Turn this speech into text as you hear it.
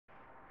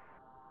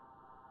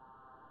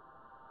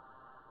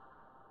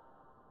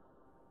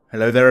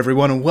Hello there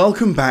everyone and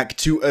welcome back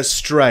to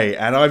Astray,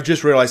 and I've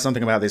just realised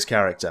something about this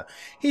character.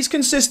 He's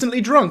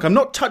consistently drunk. I'm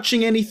not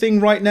touching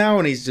anything right now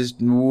and he's just,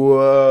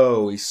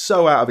 whoa, he's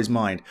so out of his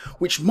mind.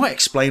 Which might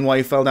explain why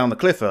he fell down the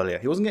cliff earlier.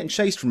 He wasn't getting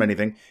chased from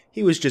anything,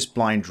 he was just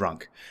blind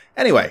drunk.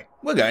 Anyway,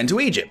 we're going to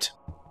Egypt.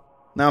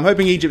 Now I'm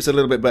hoping Egypt's a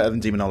little bit better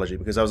than demonology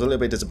because I was a little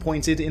bit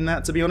disappointed in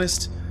that, to be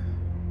honest.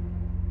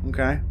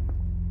 Okay.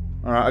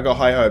 Alright, I got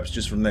high hopes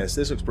just from this.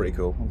 This looks pretty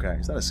cool. Okay,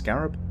 is that a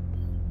scarab?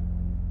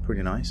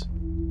 Pretty nice.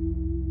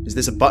 Is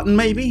this a button,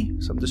 maybe?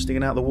 Something just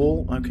sticking out the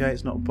wall? Okay,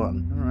 it's not a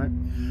button.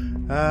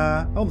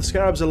 Alright. Oh, the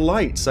scarabs are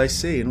lights, I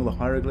see, and all the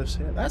hieroglyphs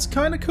here. That's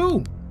kind of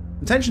cool.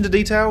 Attention to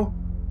detail,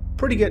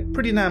 pretty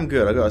damn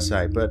good, I gotta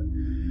say. But,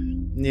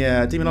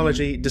 yeah,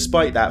 demonology,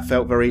 despite that,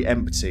 felt very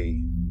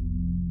empty.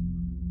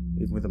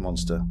 Even with the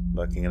monster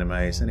lurking in a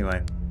maze.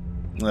 Anyway.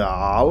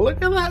 Ah,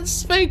 look at that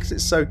sphinx!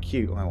 It's so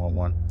cute. I want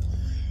one.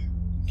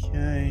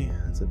 Okay,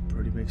 that's a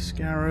pretty big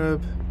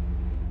scarab.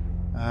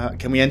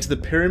 Can we enter the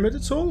pyramid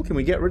at all? Can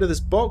we get rid of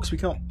this box? We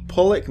can't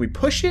pull it. Can we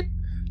push it?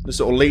 I'm just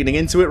sort of leaning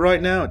into it right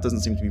now. It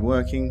doesn't seem to be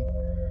working.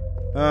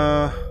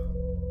 Right,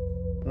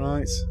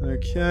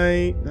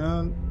 okay.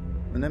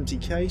 An empty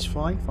case.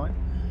 Fine.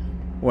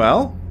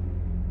 Well,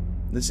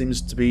 this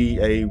seems to be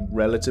a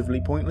relatively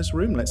pointless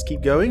room. Let's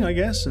keep going, I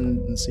guess,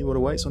 and see what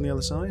awaits on the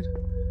other side.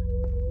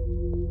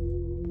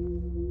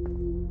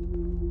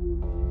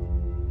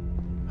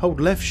 Hold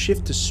left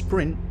shift to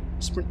sprint.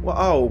 Well,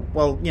 oh,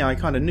 well, yeah, I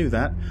kind of knew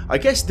that. I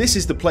guess this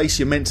is the place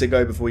you're meant to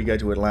go before you go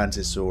to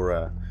Atlantis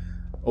or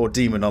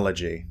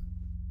demonology.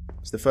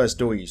 It's the first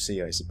door you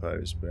see, I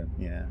suppose, but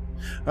yeah.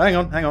 Oh, hang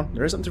on.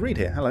 There is something to read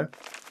here. Hello.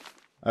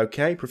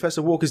 Okay,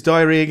 Professor Walker's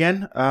diary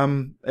again.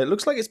 It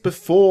looks like it's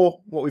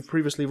before what we've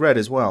previously read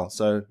as well,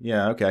 so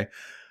yeah, okay.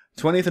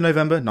 20th of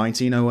November,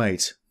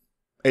 1908.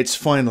 It's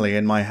finally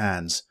in my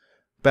hands.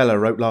 Bella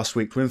wrote last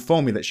week to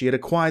inform me that she had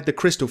acquired the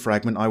crystal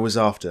fragment I was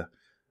after.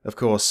 Of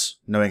course,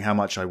 knowing how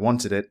much I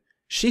wanted it,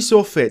 she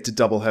saw fit to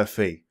double her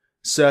fee,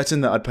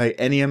 certain that I'd pay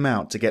any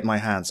amount to get my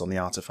hands on the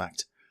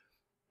artefact.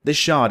 This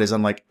shard is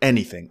unlike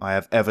anything I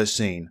have ever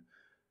seen.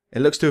 It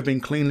looks to have been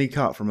cleanly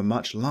cut from a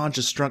much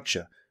larger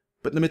structure,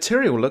 but the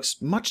material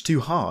looks much too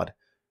hard.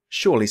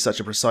 Surely such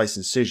a precise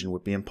incision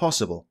would be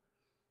impossible.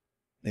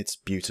 It's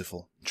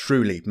beautiful,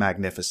 truly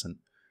magnificent.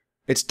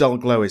 Its dull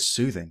glow is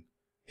soothing,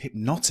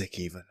 hypnotic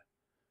even.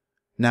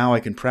 Now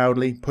I can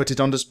proudly put it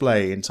on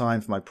display in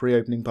time for my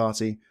pre-opening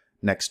party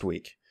next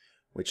week,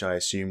 which I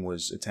assume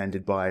was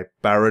attended by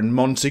Baron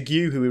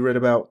Montague, who we read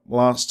about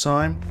last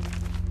time.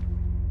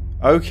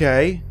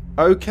 Okay,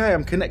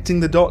 I'm connecting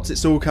the dots,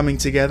 it's all coming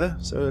together.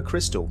 So a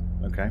crystal,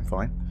 okay,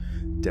 fine.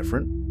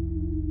 Different.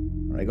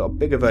 I got a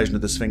bigger version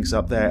of the Sphinx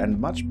up there, and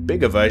much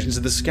bigger versions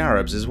of the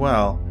scarabs as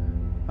well.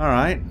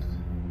 Alright.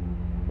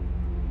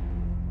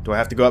 Do I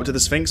have to go up to the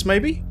Sphinx,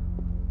 maybe?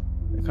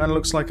 It kind of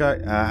looks like I...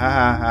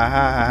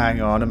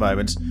 hang on a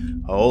moment.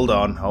 Hold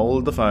on,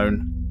 hold the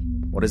phone.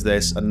 What is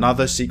this?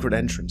 Another secret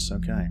entrance.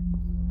 Okay.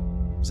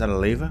 Is that a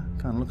lever?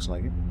 Kind of looks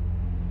like it.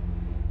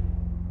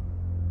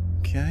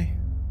 Okay.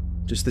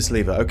 Just this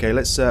lever. Okay,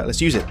 let's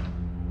use it.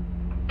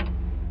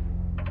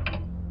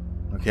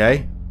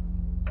 Okay.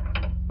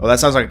 Oh,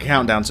 that sounds like a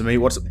countdown to me.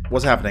 What's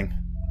happening?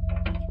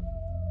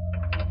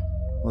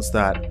 What's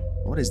that?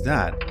 What is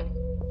that?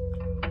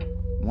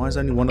 Why is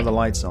only one of the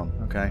lights on?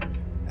 Okay.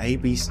 A,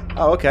 B, C.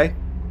 Oh, okay.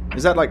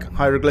 Is that like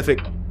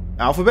hieroglyphic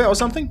alphabet or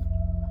something?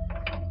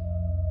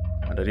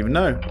 I don't even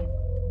know.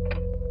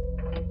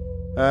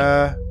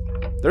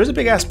 There is a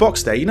big ass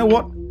box there. You know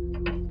what?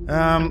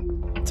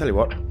 Tell you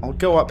what. I'll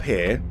go up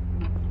here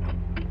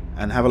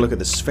and have a look at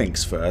the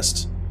Sphinx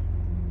first.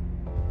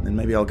 And then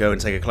maybe I'll go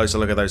and take a closer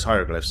look at those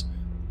hieroglyphs.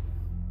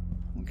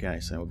 Okay,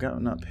 so we're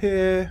going up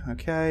here.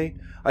 Okay.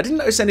 I didn't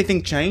notice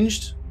anything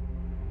changed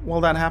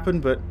while that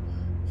happened, but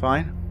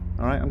fine.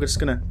 Alright, I'm just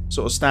gonna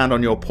sort of stand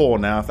on your paw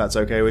now, if that's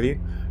okay with you.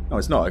 Oh,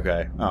 it's not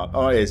okay.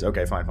 Oh, it is.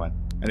 Okay, fine.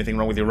 Anything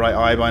wrong with your right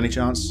eye by any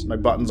chance? No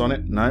buttons on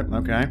it? No?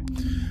 Okay.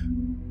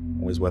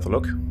 Always worth a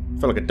look. I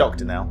feel like a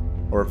doctor now.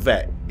 Or a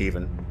vet,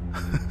 even.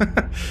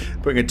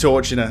 Putting a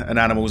torch in an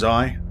animal's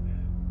eye.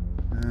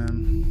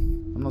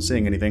 I'm not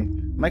seeing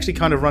anything. I'm actually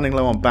kind of running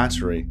low on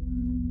battery.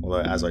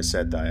 Although, as I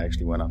said, that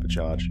actually went up a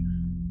charge.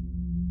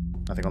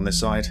 Nothing on this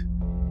side.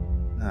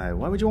 No,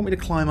 why would you want me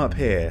to climb up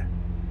here?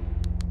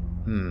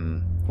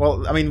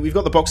 Well, I mean, we've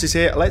got the boxes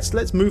here.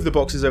 Let's move the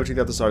boxes over to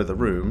the other side of the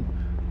room.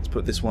 Let's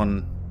put this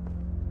one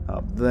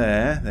up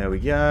there. There we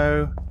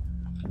go.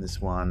 And this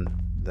one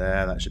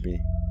there. That should be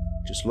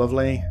just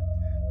lovely.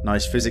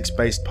 Nice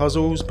physics-based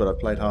puzzles, but I've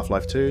played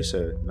Half-Life 2,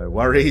 so no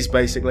worries,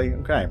 basically.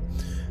 Okay.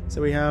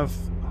 So we have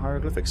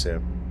hieroglyphics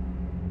here.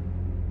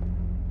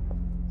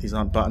 These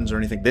aren't buttons or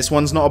anything. This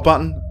one's not a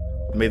button.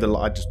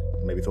 I just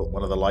maybe thought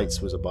one of the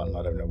lights was a button.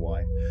 I don't know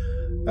why.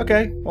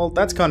 Okay, well,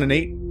 that's kind of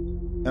neat.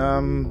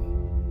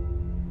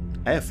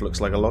 F looks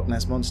like a Loch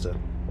Ness monster.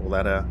 All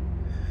that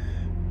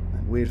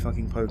weird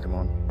fucking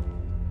Pokemon.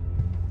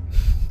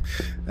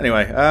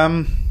 Anyway,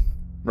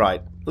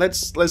 right.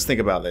 Let's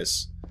think about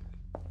this.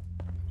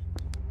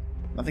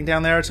 Nothing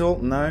down there at all?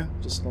 No?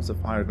 Just lots of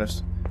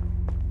hieroglyphs.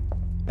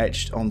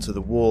 etched onto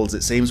the walls,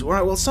 it seems.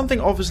 Alright, well, something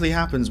obviously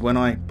happens when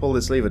I pull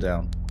this lever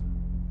down.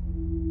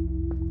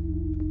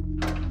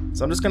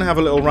 So I'm just going to have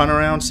a little run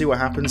around, see what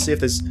happens, see if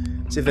there's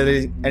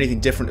anything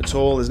different at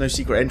all. There's no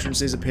secret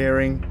entrances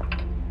appearing.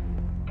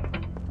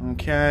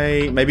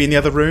 Okay, maybe in the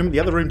other room. The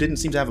other room didn't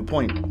seem to have a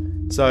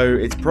point. So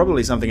it's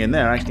probably something in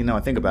there, actually, now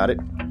I think about it.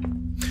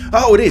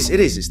 Oh, it is.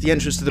 It's the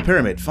entrance to the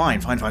pyramid. Fine.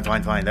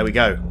 There we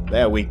go.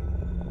 There we...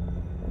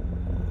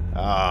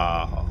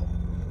 Oh,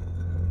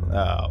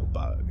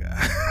 bugger.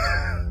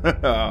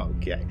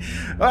 Okay.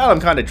 Well,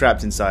 I'm kind of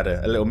trapped inside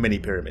a little mini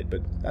pyramid,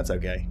 but that's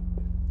okay.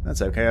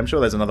 That's okay. I'm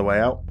sure there's another way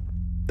out.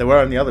 There were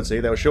on the other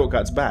two. There were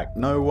shortcuts back.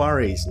 No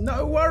worries.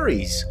 No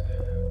worries.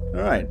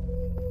 Alright.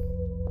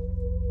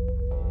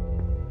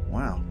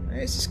 Wow.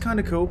 This is kind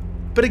of cool.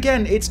 But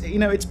again, it's, you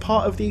know, it's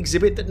part of the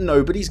exhibit that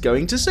nobody's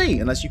going to see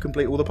unless you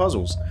complete all the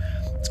puzzles.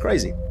 It's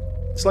crazy.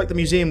 It's like the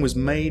museum was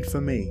made for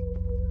me.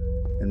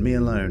 And me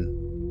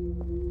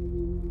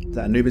alone. Is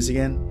that Anubis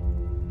again?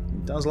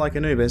 It does like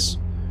Anubis.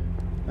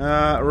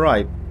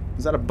 Right.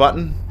 Is that a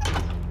button?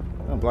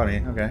 Oh,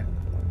 blimey. Okay.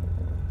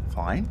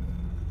 Fine.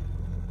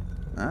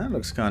 That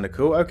looks kind of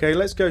cool. Okay,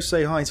 let's go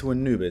say hi to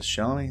Anubis,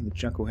 shall we? The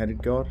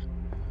chuckle-headed god.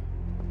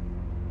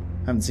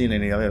 Haven't seen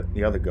any of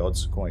the other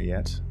gods quite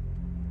yet.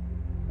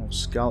 Oh,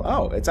 skull.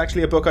 Oh, it's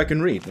actually a book I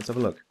can read. Let's have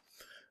a look.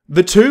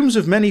 The tombs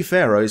of many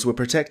pharaohs were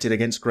protected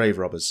against grave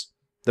robbers.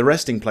 The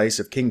resting place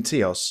of King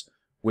Teos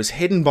was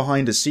hidden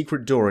behind a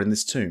secret door in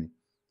this tomb,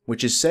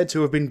 which is said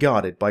to have been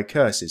guarded by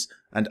curses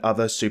and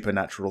other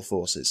supernatural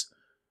forces.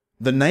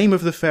 The name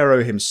of the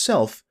pharaoh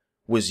himself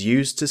was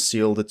used to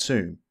seal the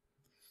tomb.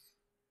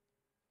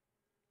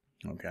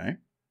 Okay.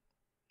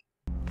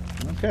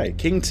 Okay,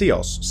 King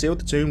Teos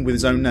sealed the tomb with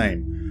his own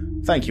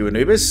name. Thank you,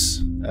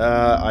 Anubis.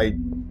 I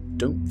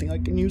don't think I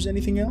can use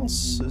anything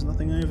else. There's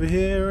nothing over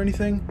here or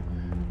anything.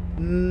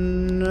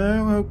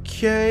 No,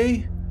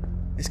 okay.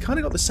 It's kind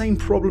of got the same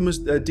problem as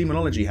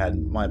demonology had,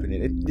 in my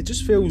opinion. It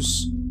just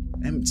feels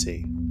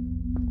empty.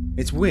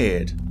 It's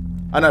weird.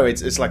 I know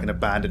it's like an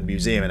abandoned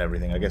museum and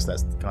everything. I guess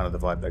that's kind of the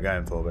vibe they're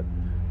going for, but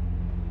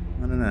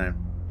I don't know.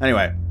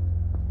 Anyway,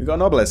 we've got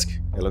an obelisk,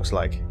 it looks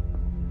like.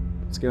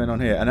 What's going on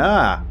here? And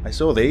I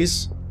saw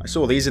these. I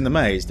saw these in the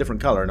maze. Different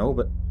colour and all,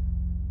 but...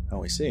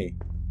 Oh, I see.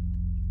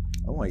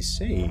 Oh, I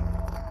see.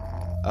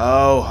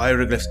 Oh,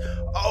 hieroglyphs.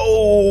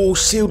 Oh,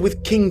 sealed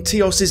with King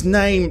Teos'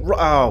 name.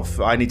 Oh,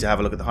 I need to have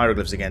a look at the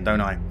hieroglyphs again,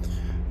 don't I?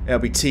 It'll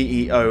be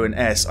T, E, O, and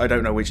S. I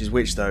don't know which is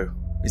which, though.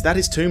 Is that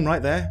his tomb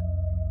right there?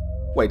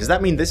 Wait, does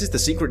that mean this is the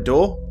secret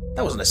door?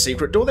 That wasn't a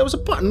secret door. There was a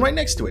button right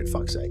next to it.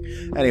 Fuck's sake.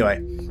 Anyway,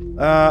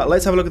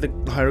 let's have a look at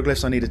the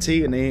hieroglyphs. I need a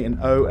T, an E, an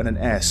O, and an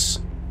S.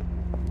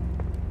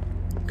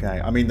 Okay,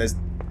 I mean, there's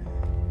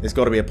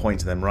got to be a point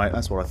to them, right?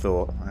 That's what I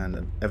thought,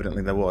 and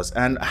evidently there was.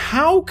 And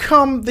how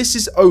come this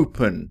is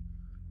open?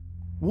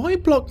 Why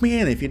block me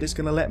in if you're just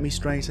going to let me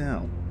straight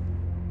out?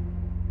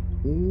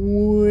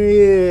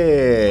 Weird,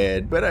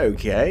 but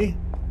okay.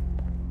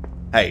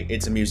 Hey,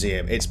 it's a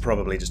museum. It's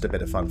probably just a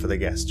bit of fun for the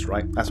guests,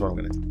 right? That's what I'm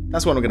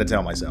gonna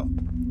tell myself.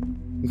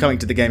 I'm coming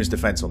to the game's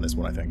defense on this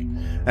one, I think.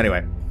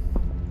 Anyway,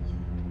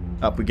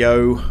 up we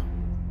go.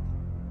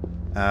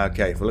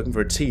 Okay, if we're looking for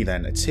a T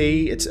then. A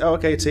T, oh,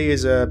 okay, a T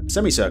is a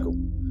semicircle.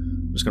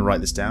 I'm just going to write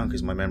this down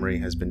because my memory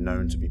has been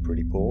known to be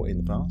pretty poor in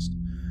the past.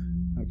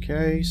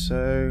 Okay,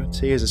 so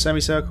T is a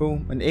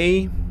semicircle. An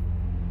E,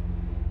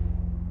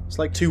 it's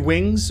like two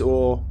wings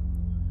or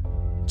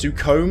two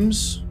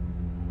combs.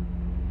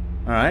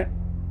 Alright.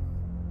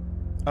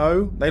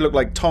 O, they look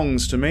like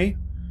tongs to me.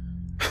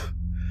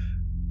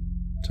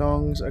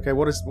 Tongs, okay,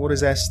 what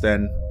is S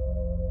then?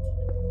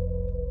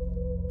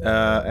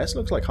 S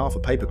looks like half a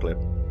paperclip.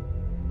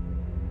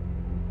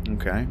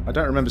 Okay, I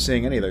don't remember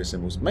seeing any of those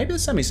symbols. Maybe a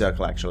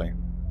semicircle, actually.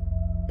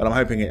 But I'm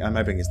hoping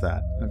it's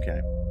that.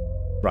 Okay.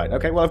 Right,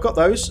 okay, well I've got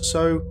those,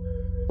 so...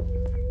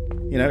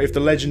 You know, if the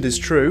legend is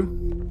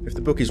true, if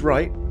the book is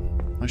right,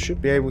 I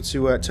should be able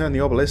to turn the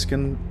obelisk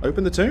and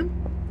open the tomb.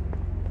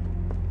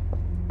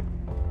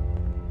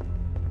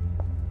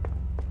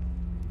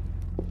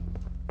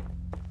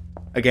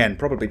 Again,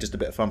 probably just a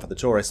bit of fun for the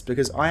tourists,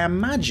 because I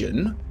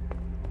imagine...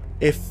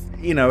 if,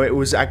 you know, it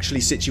was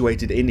actually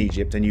situated in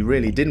Egypt and you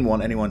really didn't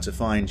want anyone to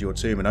find your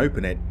tomb and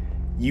open it,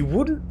 you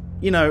wouldn't,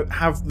 you know,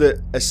 have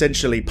the,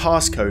 essentially,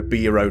 passcode be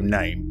your own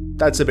name.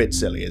 That's a bit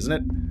silly, isn't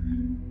it?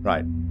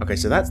 Right. Okay,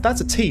 so that's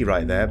a T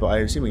right there, but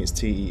I'm assuming it's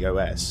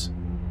T-E-O-S.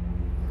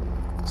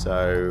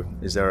 So,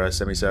 is there a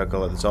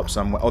semicircle at the top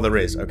somewhere? Oh, there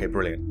is. Okay,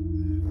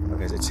 brilliant.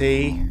 Okay, so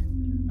T,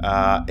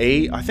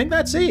 E. I think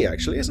that's E,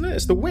 actually, isn't it?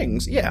 It's the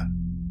wings. Yeah.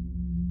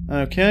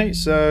 Okay,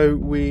 so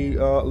we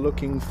are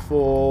looking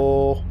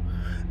for...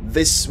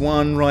 this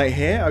one right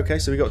here. Okay,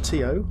 so we got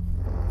T-O.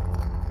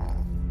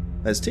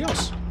 There's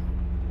Teos.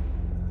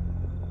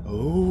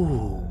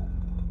 Oh.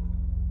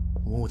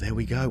 Oh, there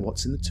we go.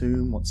 What's in the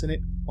tomb? What's in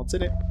it? What's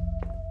in it?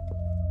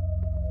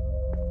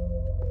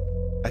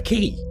 A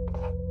key.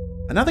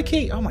 Another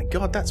key. Oh my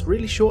god, that's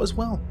really short as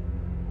well.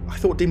 I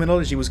thought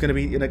demonology was going to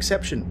be an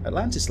exception.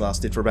 Atlantis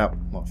lasted for about,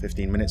 what,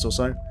 15 minutes or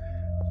so?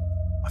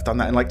 I've done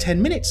that in like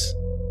 10 minutes.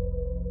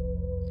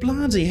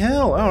 Bloody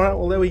hell. Alright,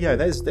 well there we go.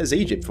 There's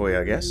Egypt for you,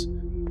 I guess.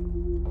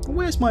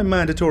 Where's my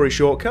mandatory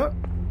shortcut?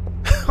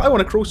 I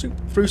want to crawl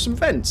through some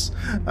vents.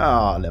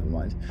 Ah, never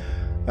mind.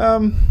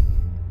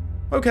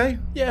 Okay,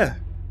 yeah.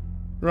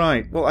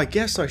 Right, well I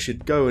guess I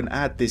should go and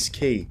add this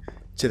key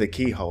to the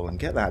keyhole and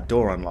get that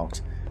door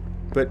unlocked.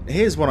 But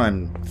here's what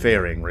I'm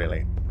fearing,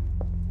 really.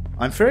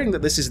 I'm fearing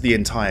that this is the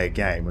entire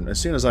game, and as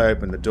soon as I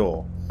open the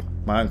door,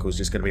 my uncle's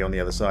just going to be on the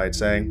other side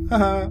saying,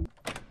 haha,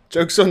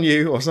 joke's on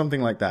you, or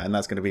something like that, and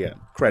that's going to be it.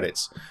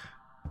 Credits.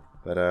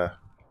 But,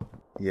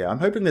 yeah, I'm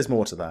hoping there's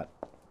more to that.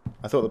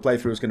 I thought the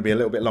playthrough was going to be a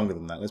little bit longer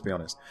than that, let's be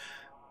honest.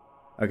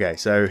 Okay,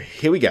 so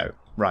here we go.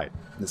 Right,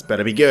 this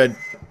better be good.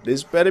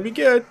 This better be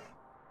good.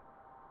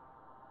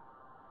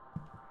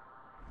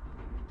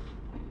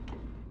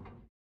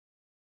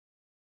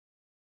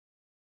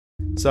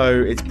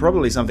 So, it's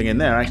probably something in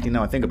there, actually,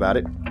 now I think about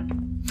it.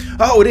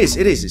 Oh, it is,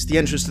 it's the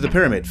entrance to the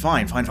pyramid.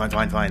 Fine.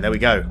 There we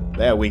go.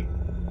 There we...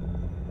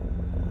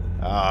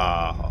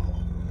 Ah,